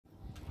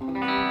Welcome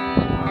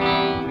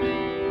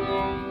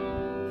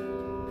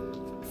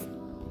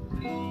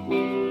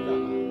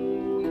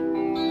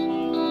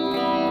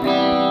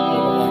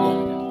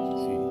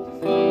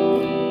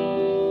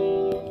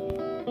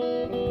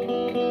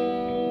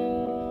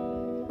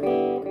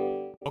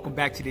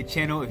back to the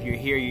channel. If you're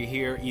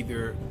here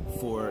either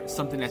for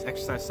something that's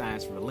exercise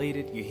science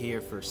related, you're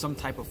here for some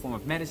type of form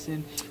of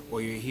medicine,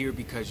 or you're here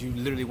because you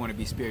literally want to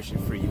be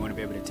spiritually free. You want to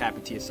be able to tap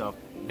into yourself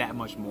that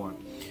much more.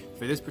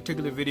 For this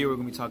particular video, we're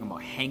going to be talking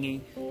about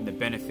hanging and the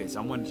benefits.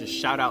 I want to just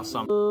shout out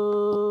some.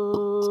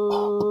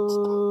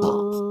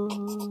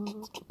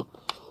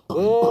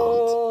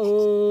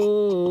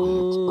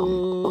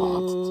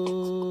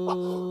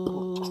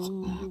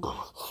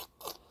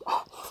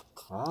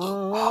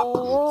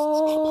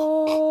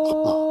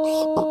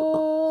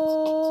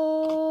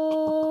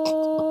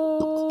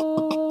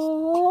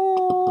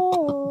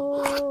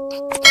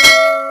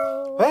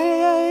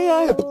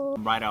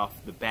 Right off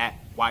the bat,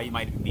 why you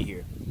might even be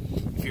here.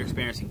 If you're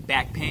experiencing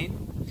back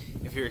pain,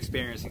 if you're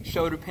experiencing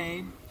shoulder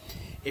pain,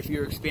 if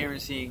you're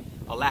experiencing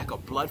a lack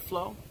of blood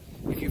flow,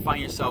 if you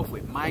find yourself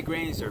with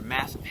migraines or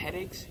massive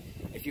headaches,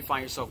 if you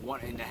find yourself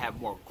wanting to have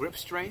more grip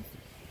strength,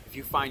 if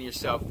you find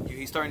yourself,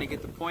 you're starting to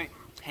get the point,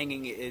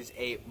 hanging is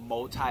a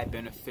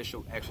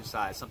multi-beneficial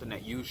exercise, something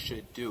that you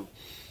should do.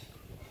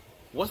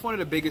 What's one of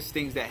the biggest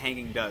things that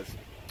hanging does?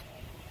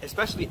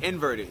 Especially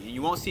inverted.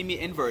 You won't see me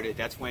inverted.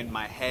 That's when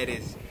my head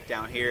is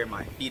down here,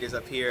 my feet is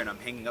up here, and I'm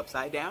hanging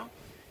upside down.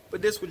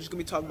 But this, we're just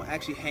going to be talking about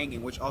actually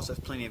hanging, which also has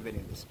plenty of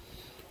videos.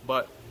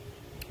 But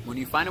when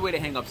you find a way to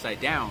hang upside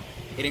down,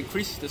 it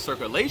increases the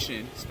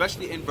circulation,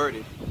 especially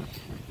inverted,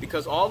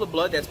 because all the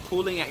blood that's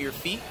pooling at your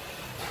feet,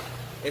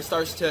 it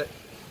starts to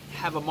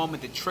have a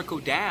moment to trickle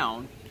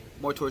down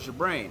more towards your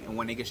brain. And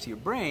when it gets to your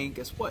brain,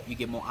 guess what? You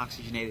get more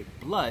oxygenated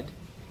blood.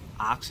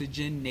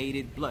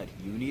 Oxygenated blood.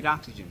 You need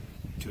oxygen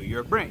to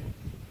your brain.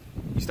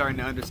 You starting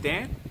to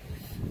understand?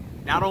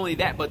 Not only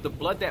that, but the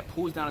blood that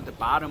pools down at the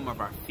bottom of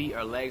our feet,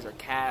 our legs, our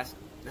calves,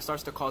 that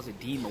starts to cause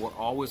edema. We're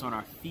always on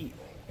our feet.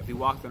 If we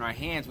walked on our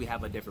hands, we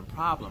have a different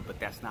problem, but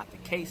that's not the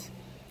case,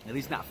 at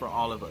least not for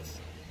all of us.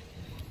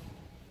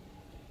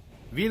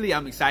 Really,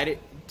 I'm excited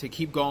to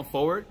keep going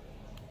forward.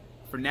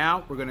 For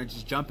now, we're gonna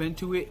just jump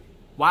into it.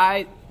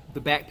 Why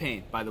the back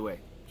pain, by the way,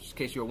 just in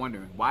case you're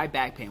wondering? Why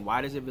back pain?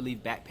 Why does it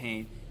relieve back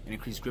pain and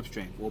increase grip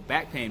strength? Well,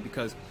 back pain,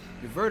 because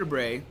your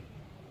vertebrae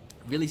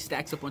really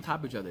stacks up on top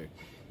of each other.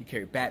 You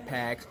carry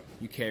backpacks,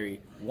 you carry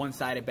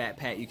one-sided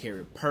backpack, you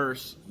carry a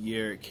purse,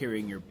 you're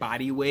carrying your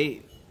body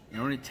weight. It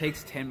only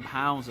takes 10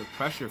 pounds of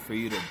pressure for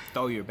you to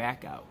throw your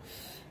back out.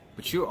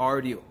 But you're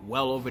already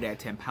well over that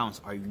 10 pounds,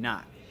 are you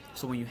not?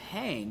 So when you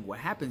hang, what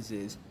happens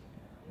is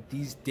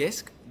these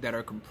discs that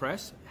are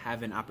compressed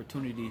have an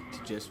opportunity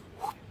to just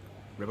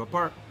rip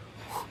apart,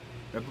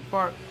 rip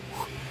apart,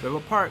 rip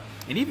apart.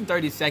 And even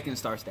 30 seconds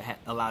starts to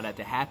allow that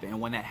to happen. And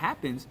when that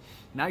happens,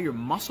 now your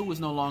muscle is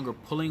no longer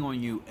pulling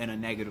on you in a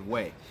negative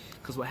way.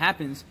 Because what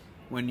happens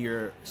when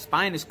your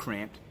spine is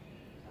cramped,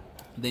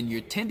 then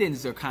your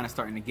tendons are kind of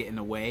starting to get in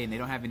the way and they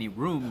don't have any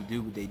room to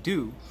do what they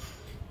do,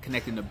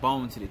 connecting the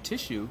bone to the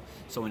tissue.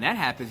 So when that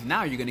happens,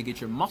 now you're going to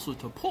get your muscle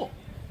to pull.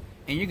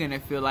 And you're going to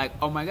feel like,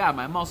 oh my God,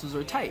 my muscles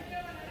are tight.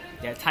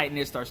 That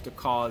tightness starts to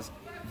cause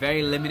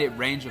very limited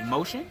range of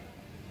motion.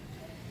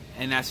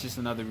 And that's just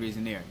another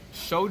reason there.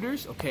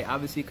 Shoulders, okay,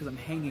 obviously because I'm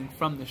hanging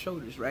from the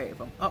shoulders, right? If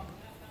I'm up,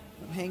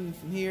 I'm hanging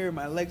from here,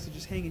 my legs are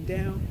just hanging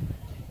down.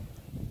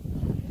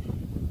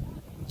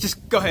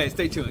 Just go ahead,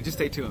 stay tuned, just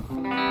stay tuned.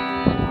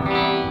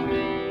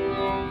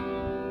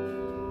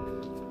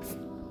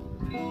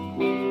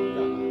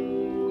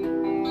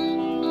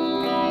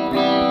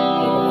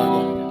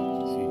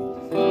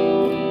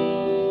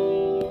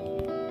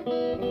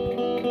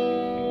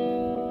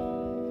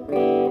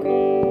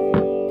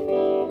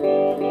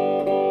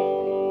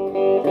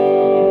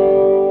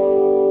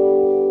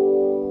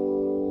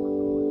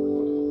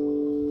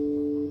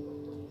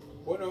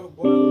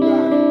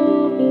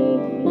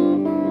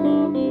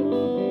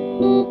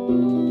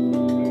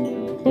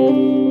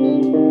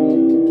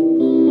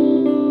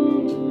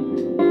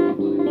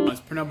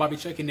 Bobby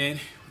checking in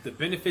with the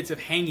benefits of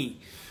hanging.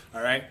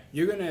 All right,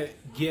 you're gonna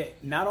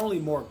get not only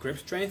more grip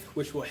strength,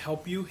 which will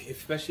help you,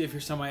 especially if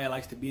you're somebody that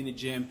likes to be in the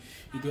gym.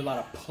 You do a lot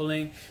of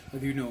pulling,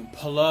 whether you're doing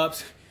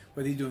pull-ups,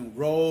 whether you're doing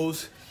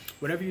rows,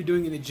 whatever you're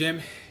doing in the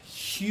gym.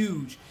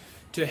 Huge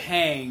to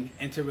hang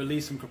and to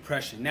release some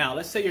compression. Now,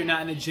 let's say you're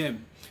not in the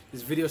gym.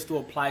 This video still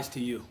applies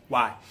to you.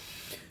 Why?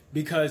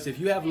 Because if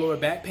you have lower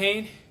back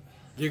pain,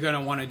 you're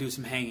gonna want to do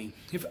some hanging.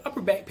 If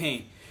upper back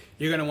pain,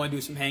 you're going to want to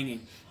do some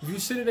hanging. If you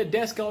sit at a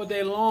desk all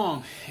day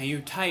long and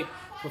you type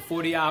for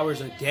 40 hours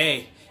a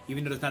day,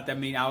 even though there's not that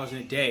many hours in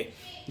a day,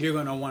 you're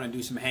going to want to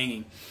do some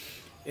hanging.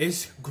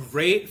 It's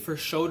great for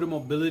shoulder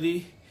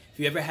mobility. If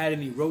you ever had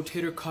any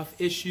rotator cuff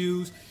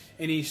issues,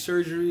 any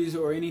surgeries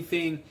or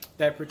anything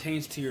that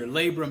pertains to your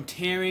labrum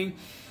tearing,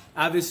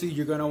 obviously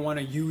you're going to want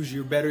to use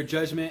your better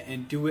judgment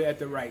and do it at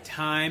the right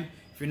time.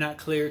 If you're not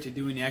clear to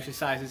doing the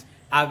exercises,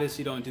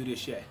 obviously don't do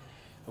this yet,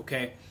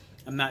 okay?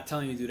 I'm not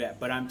telling you to do that,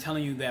 but I'm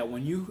telling you that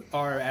when you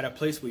are at a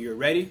place where you're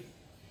ready,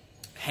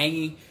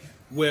 hanging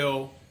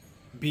will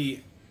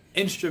be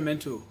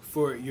instrumental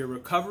for your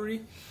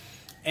recovery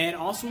and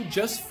also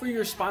just for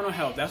your spinal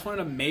health. That's one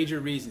of the major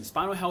reasons.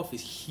 Spinal health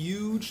is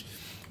huge.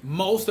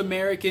 Most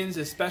Americans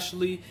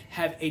especially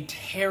have a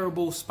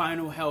terrible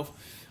spinal health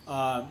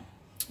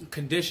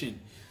condition.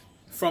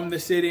 From the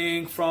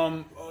sitting,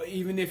 from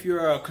even if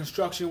you're a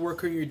construction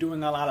worker, you're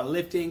doing a lot of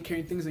lifting,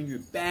 carrying things on your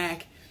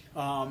back.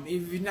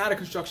 If you're not a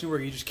construction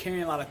worker, you're just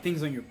carrying a lot of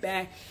things on your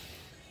back.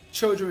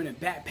 Children in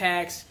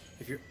backpacks.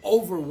 If you're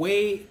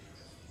overweight,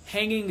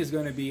 hanging is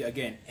going to be,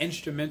 again,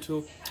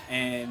 instrumental.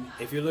 And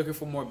if you're looking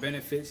for more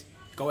benefits,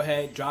 go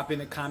ahead, drop in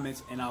the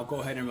comments, and I'll go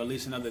ahead and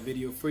release another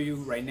video for you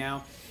right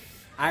now.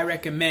 I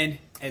recommend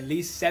at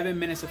least 7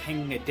 minutes of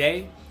hanging a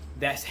day.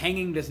 That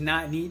hanging does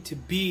not need to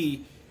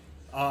be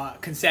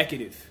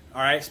consecutive.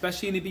 All right,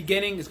 especially in the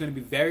beginning, it's going to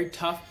be very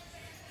tough.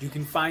 You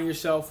can find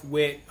yourself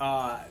with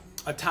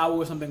a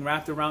towel or something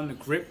wrapped around the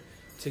grip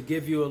to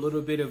give you a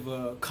little bit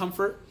of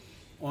comfort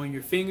on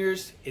your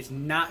fingers. It's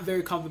not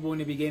very comfortable in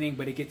the beginning,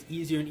 but it gets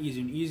easier and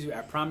easier and easier,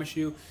 I promise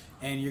you.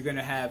 And you're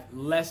gonna have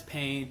less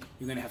pain.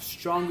 You're gonna have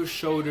stronger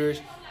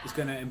shoulders. It's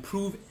gonna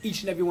improve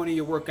each and every one of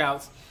your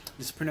workouts.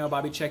 This is Pernell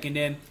Bobby checking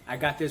in. I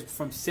got this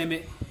from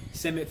Simit.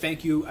 Simit,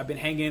 thank you. I've been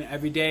hanging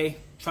every day,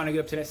 trying to get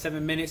up to that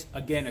 7 minutes.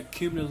 Again,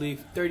 accumulatively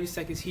 30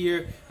 seconds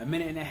here, a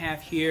minute and a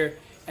half here.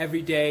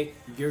 Every day,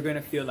 you're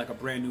gonna feel like a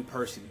brand new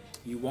person.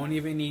 You won't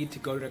even need to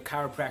go to the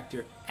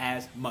chiropractor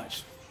as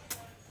much.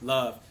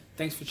 Love.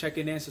 Thanks for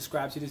checking in.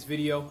 Subscribe to this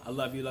video. I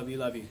love you, love you,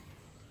 love you.